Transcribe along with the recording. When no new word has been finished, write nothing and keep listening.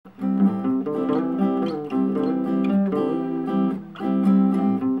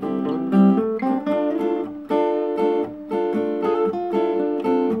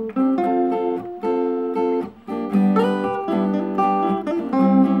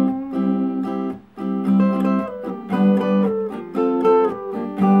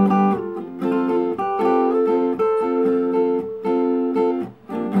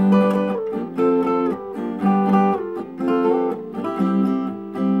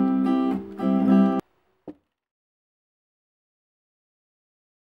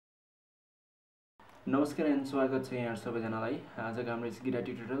नमस्कार एन्ड स्वागत छ यहाँ सबैजनालाई। आजको हाम्रो गिटार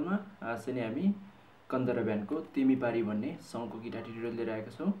ट्युटोरियलमा आज चाहिँ हामी कन्दरा ब्यान्डको तिमी पारी भन्ने सङको गिटार ट्युटोरियल लिएर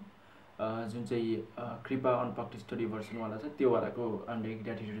आएका छौँ, जुन चाहिँ कृपा अनप्लग्ड स्टोरी भर्सनवाला छ त्यो वालाको हामीले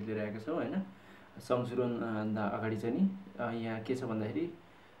गिटार ट्युटोरियल लिएर आएका छौँ हैन। सङ सुरु हुनुभन्दा अगाडि चाहिँ नि यहाँ के छ भन्दाखेरि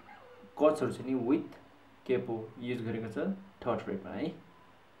कट्सहरु चाहिँ नि विथ केपो युज गरेको छ थर्ड फ्रेटमा है।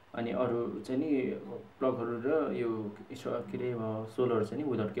 अनि अरु चाहिँ नि प्लगहरु र यो के रे सोलोहरु चाहिँ नि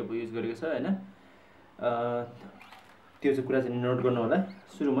विदाउट केपो युज गरेको छ हैन। त्यो चाहिँ कुरा चाहिँ नोट गर्नु होला।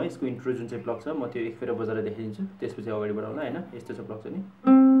 सुरुमा यसको इन्ट्रो जुन चाहिँ प्लग छ म त्यो एक फेर बजाएर देखाइदिन्छु, त्यसपछि अगाडि बढाउँला हैन। यस्तो छ प्लग चाहिँ नि।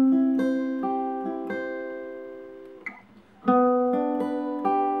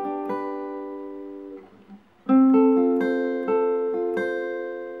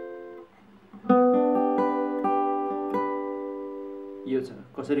 यो छ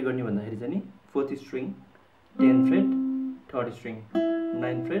कसरी गर्ने भन्दाखेरि चाहिँ नि fourth string 10 freight, third string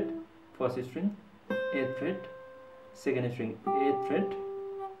 9 freight, first string 8 freight, second string 8 freight,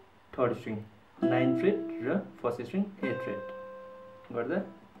 third string 9 freight र फर्स्ट स्ट्रिङ 8 फ्रेट गर्दा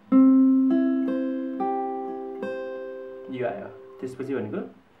यो आयो। त्यसपछि भनेको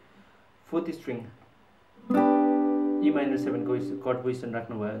फोर्थ स्ट्रिङ ई माइनर 7 को कर्ड पोजिसन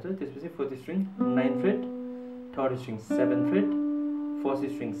राख्नु भयो हुन्छ। त्यसपछि fourth string 9 freight, third string 7 freight, first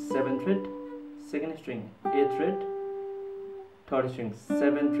string 7 freight, second string 8 freight, third string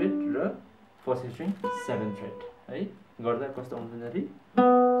 7 freight र फर्स्ट स्ट्रिङ 7 फ्रेट है। गर्दा कस्तो आउँछ भन्दाखेरि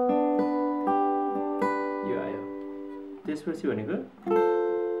यो आयो। त्यसपछि भनेको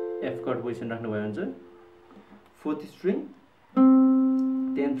एफ कर्ड पोजिसन राख्नु भयो हुन्छ। Fourth string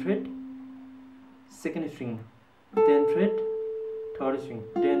 10 freight, second string 10 freight, third string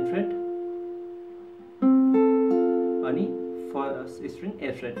 10 freight अनि फर्स्ट स्ट्रिङ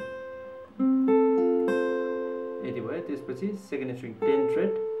 8 फ्रेट यति भयो। त्यसपछि second string 10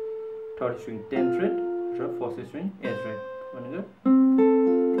 freight, third string 10 freight र फर्स्ट स्ट्रिङ 8 फ्रेट भनेको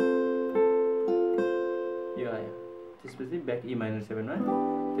यो आयो। त्यसपछि ब्याक ई माइनर 7 मा।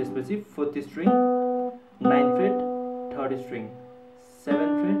 त्यसपछि fourth string 9 freight, third string 7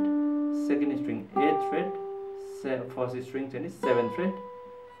 freight, second string 8 freight, first string चाहिँ 7 फ्रेट,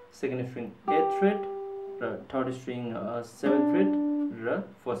 सेकेन्ड स्ट्रिङ 8 फ्रेट र थर्ड स्ट्रिङ 7 फ्रेट र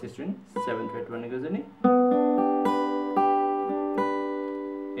फर्स्ट स्ट्रिङ 7 फ्रेट भनेको चाहिँ नि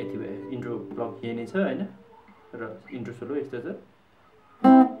यति भयो। इन्ट्रो ब्लक यही नै छ हैन र इन्ट्रो सोलो यस्तो छ।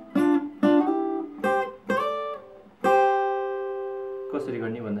 कसरी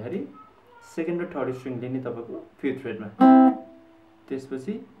गर्ने भन्दाखेरि सेकेन्ड र थर्ड स्ट्रिङले नि तपाईको 5th फ्रेटमा,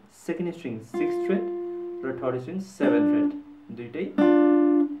 त्यसपछि सेकेन्ड स्ट्रिङ 6th फ्रेट र थर्ड स्ट्रिङ 7th फ्रेट दुईटै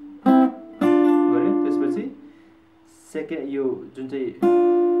गरे। त्यसपछि सेकेन्ड यो जुन चाहिँ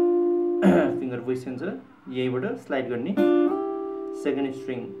फिंगर पोजिसन छ यहीबाट स्लाइड गर्ने सेकेन्ड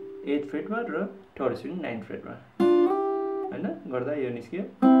स्ट्रिङ 8 फ्रेटमा र थर्ड स्ट्रिङ 9 फ्रेटमा हैन। गर्दा यो निस्क्यो।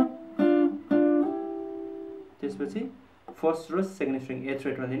 त्यसपछि फर्स्ट र सेकेन्ड स्ट्रिङ 8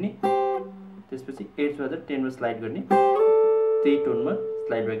 फ्रेटमा दिने, त्यसपछि 8 बाट 10 मा स्लाइड गर्ने, त्यही टोनमा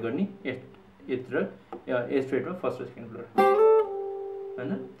स्लाइड ब्याक गर्ने 8 र 8 फ्रेटमा फर्स्ट र सेकेन्ड फ्लोर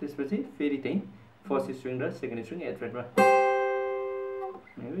हैन। त्यसपछि फेरि त्यही फर्स्ट स्ट्रिङ र सेकेन्ड स्ट्रिङ 8 फ्रेटमा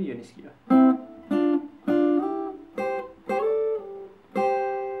यो निस्कियो।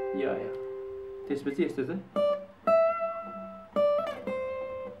 यो आयो। त्यसपछि यस्तो छ।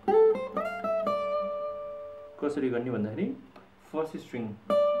 कसरी गर्ने भन्दाखेरि फर्स्ट स्ट्रिङ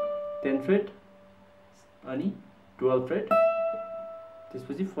 10 फ्रेट अनि 12 फ्रेट,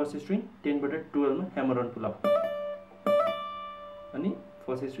 त्यसपछि फर्स्ट स्ट्रिङ 10 बाट 12 मा ह्यामर अन पुल अप अनि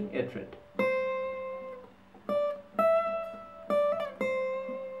फर्स्ट स्ट्रिङ 8 फ्रेट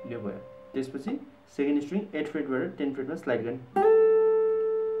यो भयो। त्यसपछि सेकेन्ड स्ट्रिङ 8 फ्रेट बाट 10 फ्रेटमा स्लाइड गर्ने,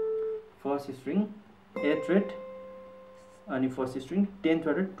 फर्स्ट स्ट्रिङ 8 फ्रेट अनि फर्स्ट स्ट्रिङ 10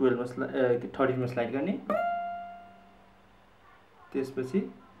 बाट 12 मा 13 मा स्लाइड गर्ने, त्यसपछि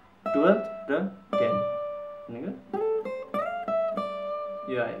 12 र 10 भनेको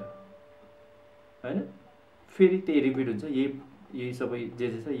यो आयो हैन। फेरि त्यही रिपिट हुन्छ। यही सबै जे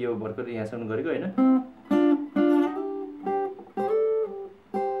छ यो भर्खर यहाँसम्म गरेको हैन।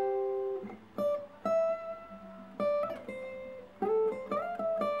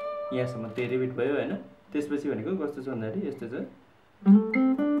 यहाँसम्म त्यही रिपिट भयो हैन। त्यसपछि भनेको कस्तो छ भन्दाखेरि यस्तो छ।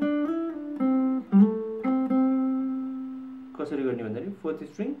 कसरी गर्ने भन्दाखेरि फोर्थ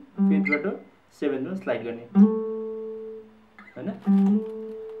स्ट्रिङ 5th बाट 7th मा स्लाइड गर्ने हैन।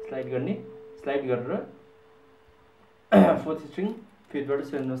 स्लाइड गर्ने, स्लाइड गरेर फोर्थ स्ट्रिङ 5th बाट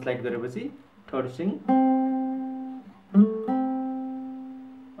 7th मा स्लाइड गरेपछि थर्ड स्ट्रिङ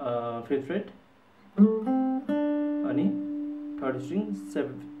 5th फ्रेट अनि थर्ड स्ट्रिङ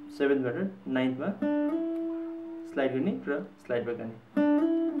 7th बाट 9th मा स्लाइड गर्ने र स्लाइड ब्याक गर्ने।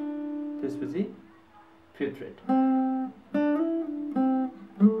 त्यसपछि 5th फ्रेट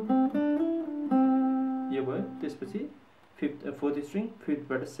यो भयो। त्यसपछि 4th स्ट्रिङ 5th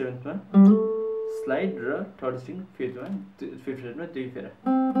बाट 7th मा स्लाइड र 3rd स्ट्रिङ 5th फ्रेट मा 2 फेरा।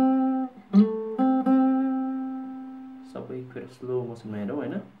 सबै फेरि स्लो मोसनमा हेरौँ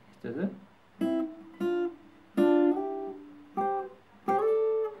हैन। यस्तो छ।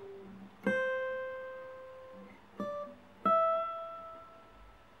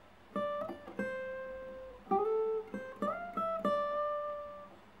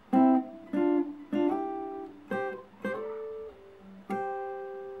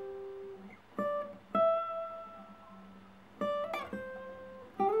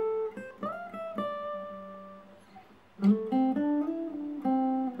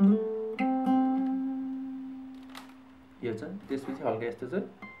 यो छ। त्यसपछि हल्का यस्तो छ,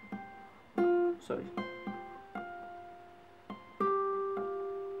 सरी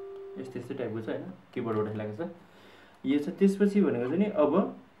यस्तो यस्तो टाइपको छ हैन, किबोर्डबाट लेखेको छ। यो छ। त्यसपछि भनेको चाहिँ नि अब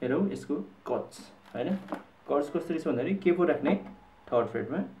हेरौँ यसको कट्स हैन। कट्स कसरी छ भन्दाखेरि के पो राख्ने 3rd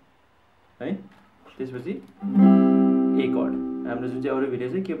फ्रेटमा है। त्यसपछि ए कट हाम्रो जुन चाहिँ अरू भिडियो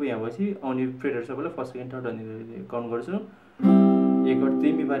चाहिँ के पो यहाँ भएपछि आउने फ्रेटहरु सबैलाई 1st 2nd 3rd अनि काउन्ट गर्छु। ए कट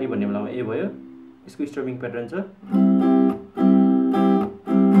तिमी पारी भन्ने बेलामा ए भयो। यसको स्ट्रमिङ प्याटर्न छ।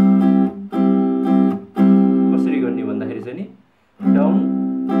 कसरी गर्ने भन्दाखेरि चाहिँ नि डाउन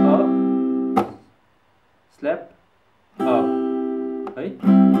अप स्ल्याप अप है।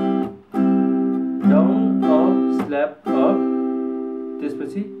 डाउन अप स्ल्याप अप,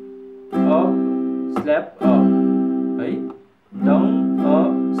 त्यसपछि अप स्ल्याप अप है। डाउन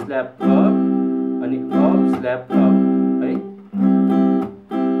अप स्ल्याप अप अनि अप स्ल्याप अप है।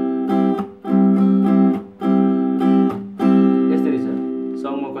 यसरी छ।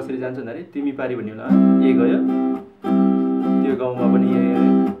 सङमा कसरी जान्छ भन्दाखेरि तिमी पारी भन्ने बेला ए गयो, त्यो गाउँमा पनि ए गयो,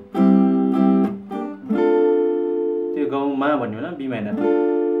 त्यो गाउँमा भन्ने बेला बी माइनर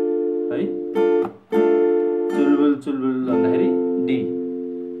है। चुलबुल चुलबुल भन्दाखेरि डी,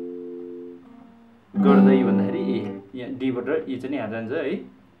 गर्दै भन्दाखेरि ए। यहाँ डी बाट ई चाहिँ यहाँ जान्छ है।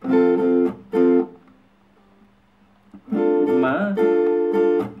 मा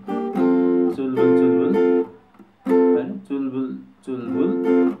चुलबुल चुलबुल हैन, चुलबुल चुलबुल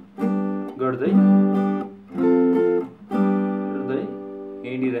गर्दै गर्दै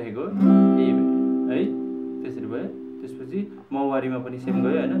हिँडिरहेको ए है। त्यसरी भयो। त्यसपछि मौवारीमा पनि सेम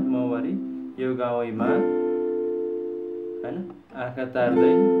गयो हैन। मौवारी यो गाउँमा हैन, आँखा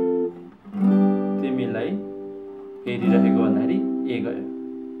तार्दै तिमीलाई हेरिरहेको भन्दाखेरि ए गयो।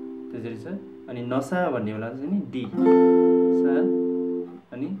 त्यसरी छ। अनि नसा भन्ने बेला चाहिँ नि डी सा,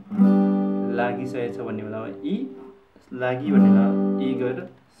 अनि लागिसकेछ भन्ने बेलामा ई, लागि भन्ने बेलामा ई गएर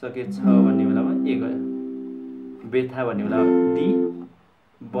सकेछ भन्ने बेलामा ए गयो। बेथा भन्ने बेलामा डी,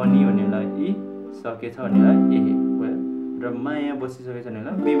 बनी भन्ने बेलामा ई, सकेछ भन्ने बेला ए भयो। र माया बसिसकेछ भन्ने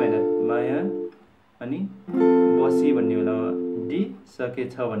बेला बी माइनर माया, अनि बसी भन्ने बेलामा डी,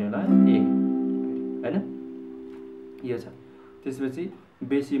 सकेछ भन्ने बेला ए हैन। यो छ। त्यसपछि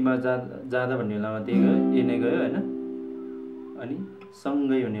बेसीमा जाँदा भन्ने बेलामा त्यही गयो, ए नै गयो हैन। अनि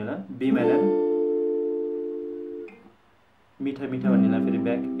सँगै भन्ने बेला बी माइनर, मिठा मिठा भन्ने बेला फेरि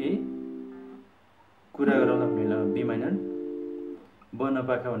ब्याक ए, कुरा गरौँला भन्ने बेला बी माइनर,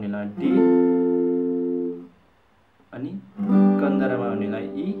 बनपाखा भन्ने बेला डी, अनि कन्दरामा भन्ने बेला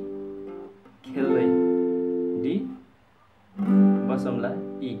ई, खेल्दै डी, बसौँला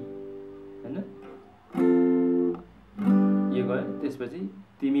ई हैन। यो गयो। त्यसपछि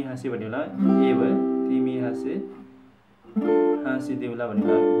तिमी हाँसी भन्ने बेला ए भयो। तिमी हाँसे हाँसी देउला भन्ने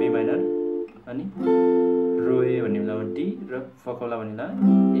बेला बी माइनर, अनि रोए भन्ने बेलामा डी, र फकाउला भन्ने बेला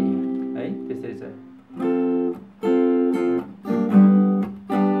ए है। त्यसरी छ।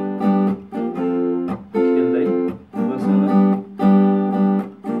 खेल्दै बसौँ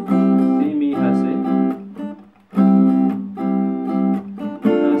तिमी हाँसे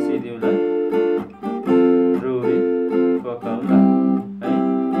हाँसी देउला रोए फकाउला है।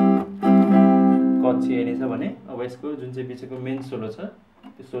 कच्ची हेर्ने छ भने अब यसको जुन चाहिँ बिचको मेन सोलो छ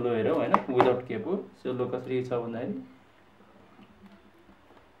त्यो सोलो हेरौँ हैन। विदाउट केपो सोलो कसरी छ भन्दाखेरि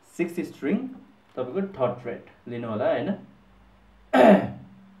 6th स्ट्रिङ तपाईको 3rd फ्रेट लिनु होला हैन।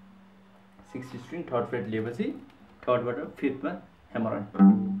 6th स्ट्रिङ 3rd फ्रेट लिएपछि 3rd बाट 5th मा ह्यामर अन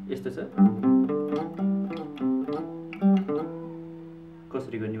यस्तो छ।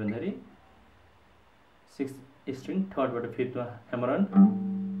 कसरी गर्ने भन्दाखेरि 6th स्ट्रिङ 3rd बाट 5th मा hammer on,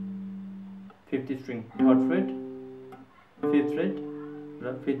 5th string 3rd freight 5th freight र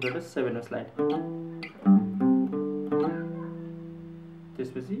 5th बाट 7 मा स्लाइड।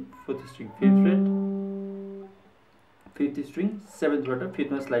 त्यसपछि 4th string 5th freight 5th string 7th बाट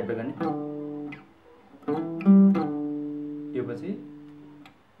 5th मा स्लाइड ब्याक गर्ने यो पछि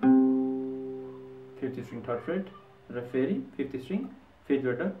 5th स्ट्रिङ 3rd फ्रेट र फेरि 5th स्ट्रिङ 5th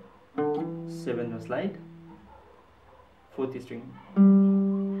बाट 7th मा slide 4th string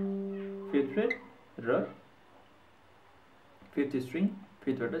 5th freight र 5th स्ट्रिङ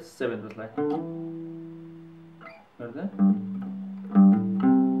 5th बाट 7th मा स्लाइड गर्दा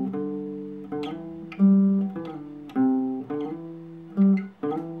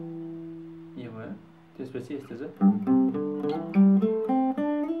यो भयो त्यसपछि यस्तो छ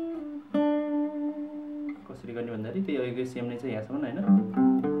कसरी गर्ने भन्दाखेरि त्यही अघिकै सेम नै छ यहाँसम्म हैन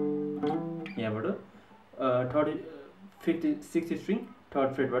यहाँबाट 6th string 3rd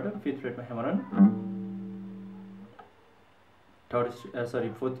फ्रेटबाट 5th फ्रेटमा hammer on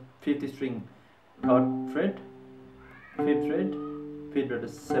 5th string 3rd freight 5th freight 5th बाट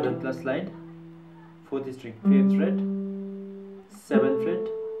 7th मा slide 4th string 5th freight 7th freight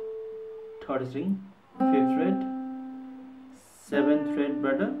 3rd string 5th freight 7th freight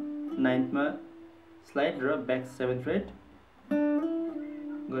बाट 9th मा स्लाइड र ब्याक 7th फ्रेट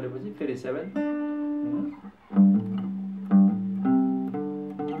गरेपछि फेरि 7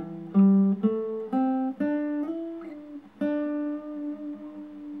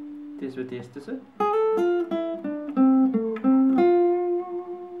 त्यसपछि यस्तो छ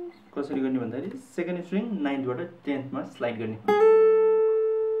कसरी गर्ने भन्दाखेरि 2nd स्ट्रिङ 9th बाट 10th मा स्लाइड गर्ने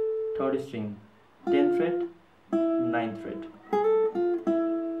 3rd string 10th freight 9th freight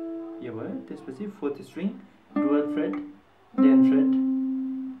यो भयो त्यसपछि 4th string 12th freight 10th freight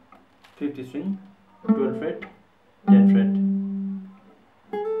 5th string 12th freight 10th freight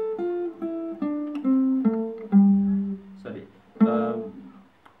sorry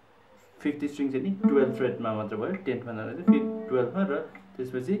 5th string चाहिँ नि 12th फ्रेट मा मात्र भयो 10th मा नभएर 12th मा र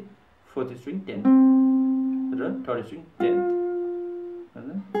त्यसपछि 4th स्ट्रिङ 10th र 3rd स्ट्रिङ 10th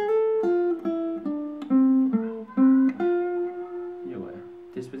यो भयो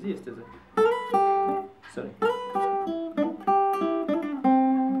त्यसपछि यस्तो छ सरी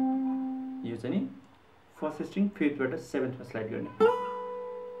यो चाहिँ नि 1st स्ट्रिङ 5th बाट 7th मा स्लाइड गर्ने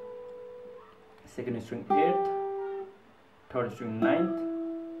 2nd string 8th 3rd string 9th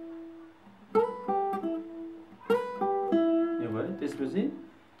यो भयो त्यसपछि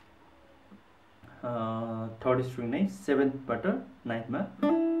 3rd स्ट्रिङ नै 7th बाट 9th मा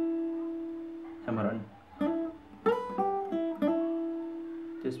ह्यामर अन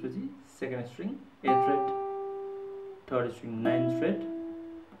त्यसपछि 2nd string 8th freight 3rd string 9th freight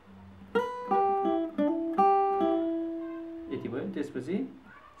यति भयो त्यसपछि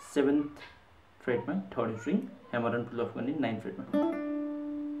 7th फ्रेटमा 3rd string hammer on pool of गर्ने 9th फ्रेटमा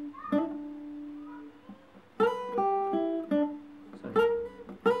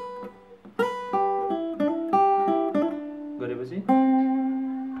गरेपछि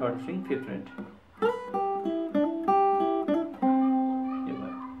 3rd स्ट्रिङ 5th फ्रेट यो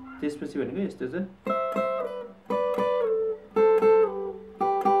भयो त्यसपछि भनेको यस्तो छ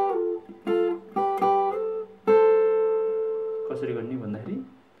कसरी गर्ने भन्दाखेरि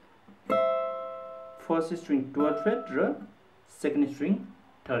 1st स्ट्रिङ 12th फ्रेट र 2nd स्ट्रिङ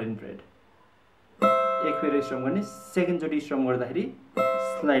 13th फ्रेट एक फेरि स्ट्रम गर्ने 2nd चोटी स्ट्रम गर्दाखेरि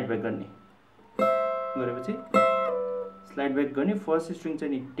स्लाइड ब्याक गर्ने गरेपछि स्लाइड ब्याक गर्ने 1st स्ट्रिङ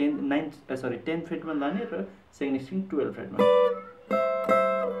चाहिँ नि 10th फ्रेटमा लाने र 2nd स्ट्रिङ 12th फ्रेटमा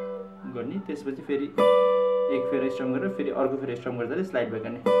गर्ने त्यसपछि फेरि एक फेरि स्ट्रम गरेर फेरि अर्को फेरि स्ट्रम गर्दा स्लाइड ब्याक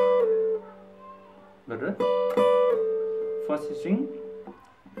गर्ने गरेर 1st स्ट्रिङ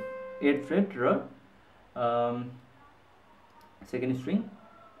 8th फ्रेट र 2nd स्ट्रिङ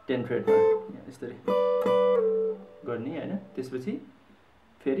 10th फ्रेटमा यसरी गर्ने हैन त्यसपछि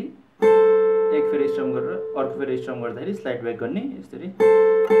फेरि एक फेरि स्ट्रम गरेर अर्को फेरि स्ट्रम गर्दाखेरि स्लाइड ब्याक गर्ने यसरी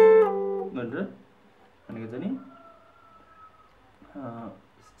गरेर भनेको चाहिँ नि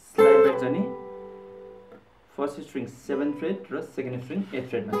स्लाइड ब्याक चाहिँ नि 1st स्ट्रिङ 7th फ्रेट र 2nd string 8th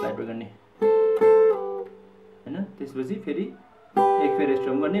फ्रेटमा slide back गर्ने हैन त्यसपछि फेरि एक फेरि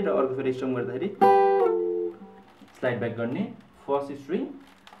स्ट्रम गर्ने र अर्को फेरि स्ट्रम गर्दाखेरि स्लाइड ब्याक गर्ने 1st स्ट्रिङ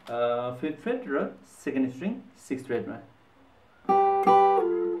 5th फ्रेट र 2nd स्ट्रिङ 6th फ्रेटमा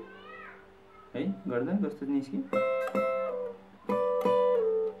है गर्दा कस्तो निस्क्यो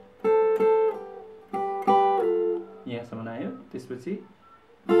यहाँसम्म आयो त्यसपछि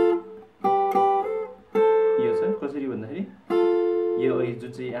यो छ कसरी भन्दाखेरि यो अघि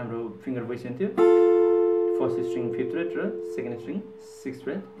जुन चाहिँ हाम्रो फिङ्गर पोजिसन थियो 1st स्ट्रिङ 5th फ्रेट र 2nd स्ट्रिङ 6th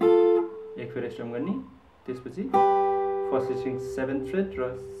फ्रेट एक फेरि स्ट्रम गर्ने त्यसपछि 1st स्ट्रिङ 7th फ्रेट र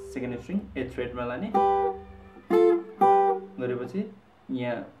 2nd स्ट्रिङ 8th फ्रेटमा लाने गरेपछि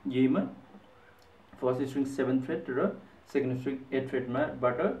यहाँ यहीमा फर्स्ट स्ट्रिङ 7th फ्रेट र सेकेन्ड स्ट्रिङ 8th फ्रेटमा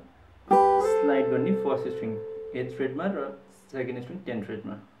बाट स्लाइड गर्ने फर्स्ट स्ट्रिङ 8th फ्रेटमा र सेकेन्ड स्ट्रिङ 10th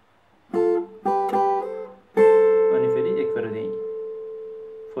फ्रेटमा अनि फेरि एक फेर त्यही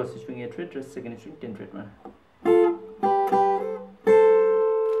फर्स्ट स्ट्रिङ 8th फ्रेट र सेकेन्ड स्ट्रिङ 10th फ्रेटमा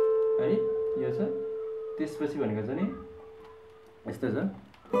है यो छ। त्यसपछि भनेको चाहिँ नि यस्तो छ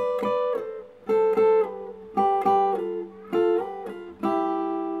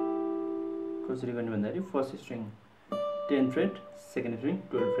कसरी गर्ने भन्दाखेरि first string 10th freight second string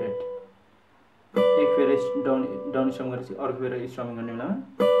 12th freight एक फेर डाउन स्ट्रम गरेपछि अर्को फेर स्ट्रमिङ गर्ने बेलामा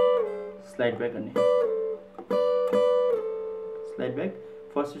स्लाइड ब्याक गर्ने slide back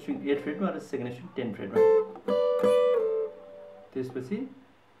first string 8th फ्रेटमा र सेकेन्ड स्ट्रिङ 10th फ्रेटमा त्यसपछि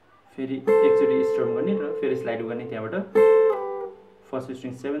फेरि एकचोटि स्ट्रम गर्ने र फेरि स्लाइड गर्ने त्यहाँबाट फर्स्ट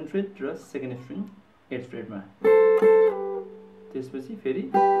स्ट्रिङ 7th फ्रेट र सेकेन्ड स्ट्रिङ 8th फ्रेटमा त्यसपछि फेरि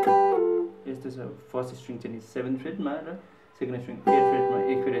यस्तो छ फर्स्ट स्ट्रिङ चाहिँ 7th फ्रेटमा र सेकेन्ड स्ट्रिङ 8th फ्रेटमा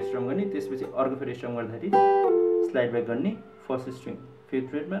एक फेरि स्ट्रम गर्ने त्यसपछि अर्को फेरि स्ट्रम गर्दाखेरि स्लाइड ब्याक गर्ने फर्स्ट स्ट्रिङ 5th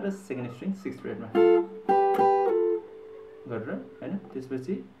फ्रेटमा र सेकेन्ड स्ट्रिङ 6th फ्रेटमा गरेर हैन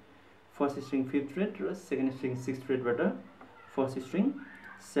त्यसपछि फर्स्ट स्ट्रिङ 5th फ्रेट र second string 6th फ्रेटबाट first string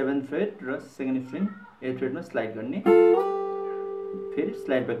 7th freight र सेकेन्ड स्ट्रिङ 8th फ्रेटमा स्लाइड गर्ने फेरि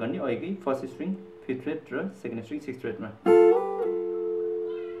स्लाइड ब्याक गर्ने अघि फर्स्ट स्ट्रिङ 5th फ्रेट र सेकेन्ड स्ट्रिङ 6th फ्रेटमा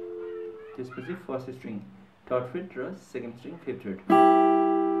त्यसपछि फर्स्ट स्ट्रिङ 3rd फ्रेट र सेकेन्ड स्ट्रिङ 5th फ्रेट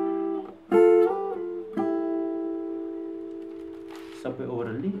सबै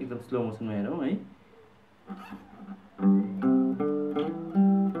ओभरअल्ली एकदम स्लो मोसनमा हेरौँ है।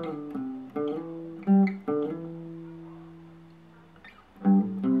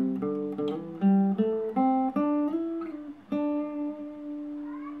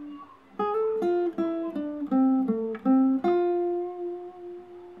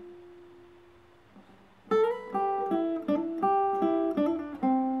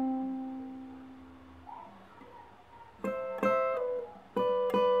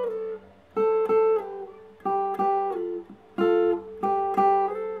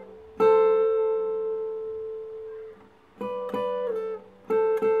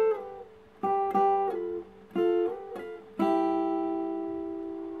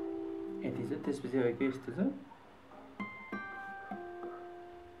 त्यसपछि आएको यस्तो छ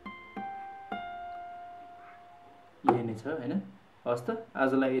यही नै छ हैन। हस् त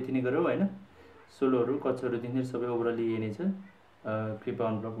आजलाई यति नै गरौँ हैन। सोलोहरू कक्षाहरूदेखि सबै ओभरअली यही नै छ कृपा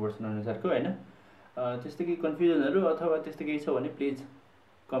अनब्लक भर्सन अनुसारको हैन। त्यस्तो केही कन्फ्युजनहरू अथवा त्यस्तो केही छ भने प्लिज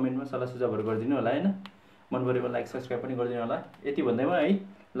कमेन्टमा सल्लाह सुझावहरू गरिदिनु होला हैन। मन परेमा लाइक सब्स्क्राइब पनि गरिदिनु होला। यति भन्दैमा है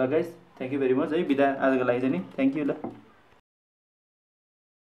ल guys thank you very much है। बिदा आजको लागि चाहिँ नि थ्याङ्क यू ल।